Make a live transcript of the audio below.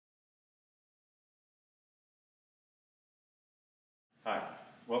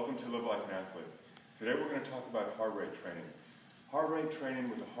Welcome to Live Like an Athlete. Today we're going to talk about heart rate training. Heart rate training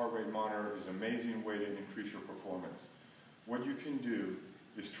with a heart rate monitor is an amazing way to increase your performance. What you can do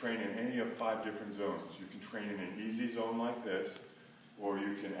is train in any of 5 different zones. You can train in an easy zone like this, or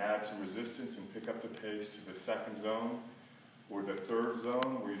you can add some resistance and pick up the pace to the 2nd zone, or the 3rd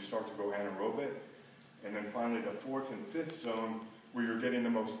zone where you start to go anaerobic, and then finally the 4th and 5th zone where you're getting the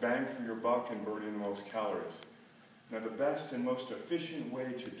most bang for your buck and burning the most calories. Now the best and most efficient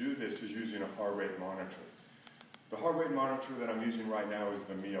way to do this is using a heart rate monitor. The heart rate monitor that I'm using right now is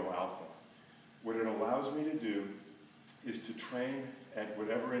the Mio Alpha. What it allows me to do is to train at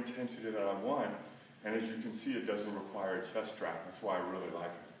whatever intensity that I want, and as you can see, it doesn't require a chest strap. That's why I really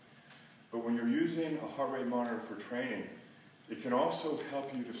like it. But when you're using a heart rate monitor for training, it can also help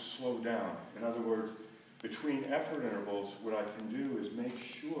you to slow down. In other words, between effort intervals, what I can do is make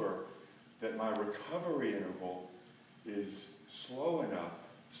sure that my recovery interval is slow enough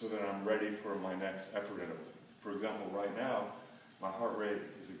so that I'm ready for my next effort interval. For example, right now, my heart rate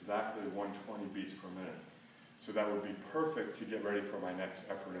is exactly 120 beats per minute. So that would be perfect to get ready for my next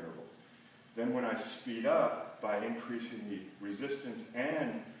effort interval. Then when I speed up by increasing the resistance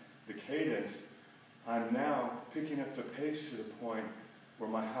and the cadence, I'm now picking up the pace to the point where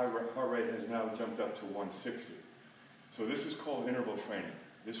my heart rate has now jumped up to 160. So this is called interval training.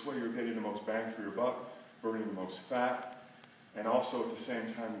 This way you're getting the most bang for your buck, burning the most fat, and also at the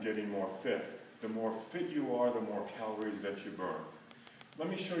same time getting more fit. The more fit you are, the more calories that you burn. Let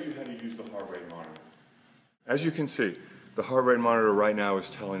me show you how to use the heart rate monitor. As you can see, the heart rate monitor right now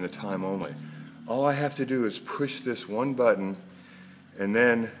is telling the time only. All I have to do is push this one button, and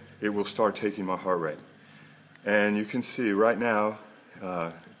then it will start taking my heart rate. And you can see right now,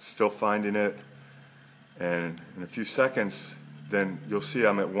 it's still finding it, and in a few seconds, then you'll see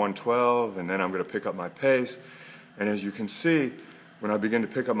I'm at 112, and then I'm going to pick up my pace. And as you can see, when I begin to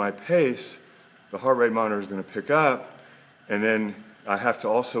pick up my pace, the heart rate monitor is going to pick up, and then I have to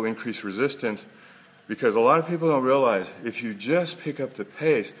also increase resistance, because a lot of people don't realize if you just pick up the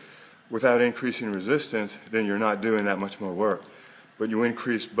pace without increasing resistance, then you're not doing that much more work. But you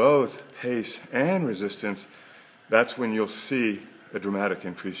increase both pace and resistance, that's when you'll see a dramatic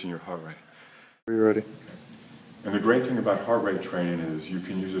increase in your heart rate. Are you ready? And the great thing about heart rate training is you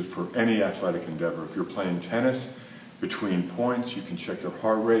can use it for any athletic endeavor. If you're playing tennis, between points, you can check your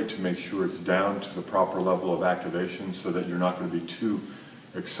heart rate to make sure it's down to the proper level of activation so that you're not going to be too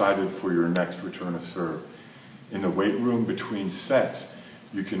excited for your next return of serve. In the weight room between sets,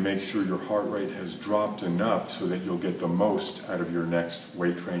 you can make sure your heart rate has dropped enough so that you'll get the most out of your next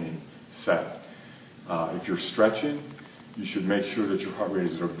weight training set. If you're stretching, you should make sure that your heart rate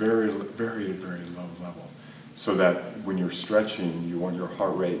is at a very, very, very low level, so that when you're stretching, you want your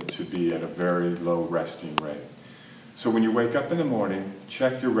heart rate to be at a very low resting rate. So when you wake up in the morning,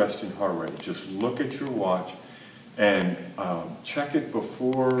 check your resting heart rate. Just look at your watch and check it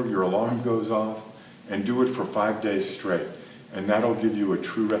before your alarm goes off, and do it for 5 days straight. And that'll give you a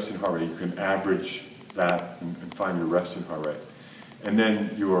true resting heart rate. You can average that and find your resting heart rate. And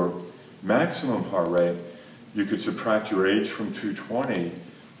then your maximum heart rate, you could subtract your age from 220,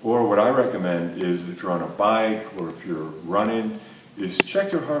 or what I recommend is if you're on a bike or if you're running, is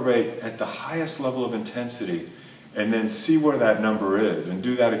check your heart rate at the highest level of intensity and then see where that number is, and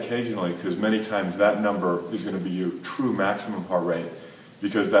do that occasionally, because many times that number is going to be your true maximum heart rate,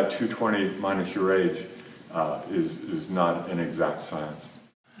 because that 220 minus your age is not an exact science.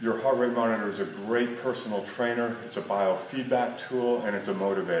 Your heart rate monitor is a great personal trainer, it's a biofeedback tool, and it's a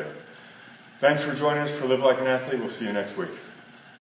motivator. Thanks for joining us for Live Like an Athlete. We'll see you next week.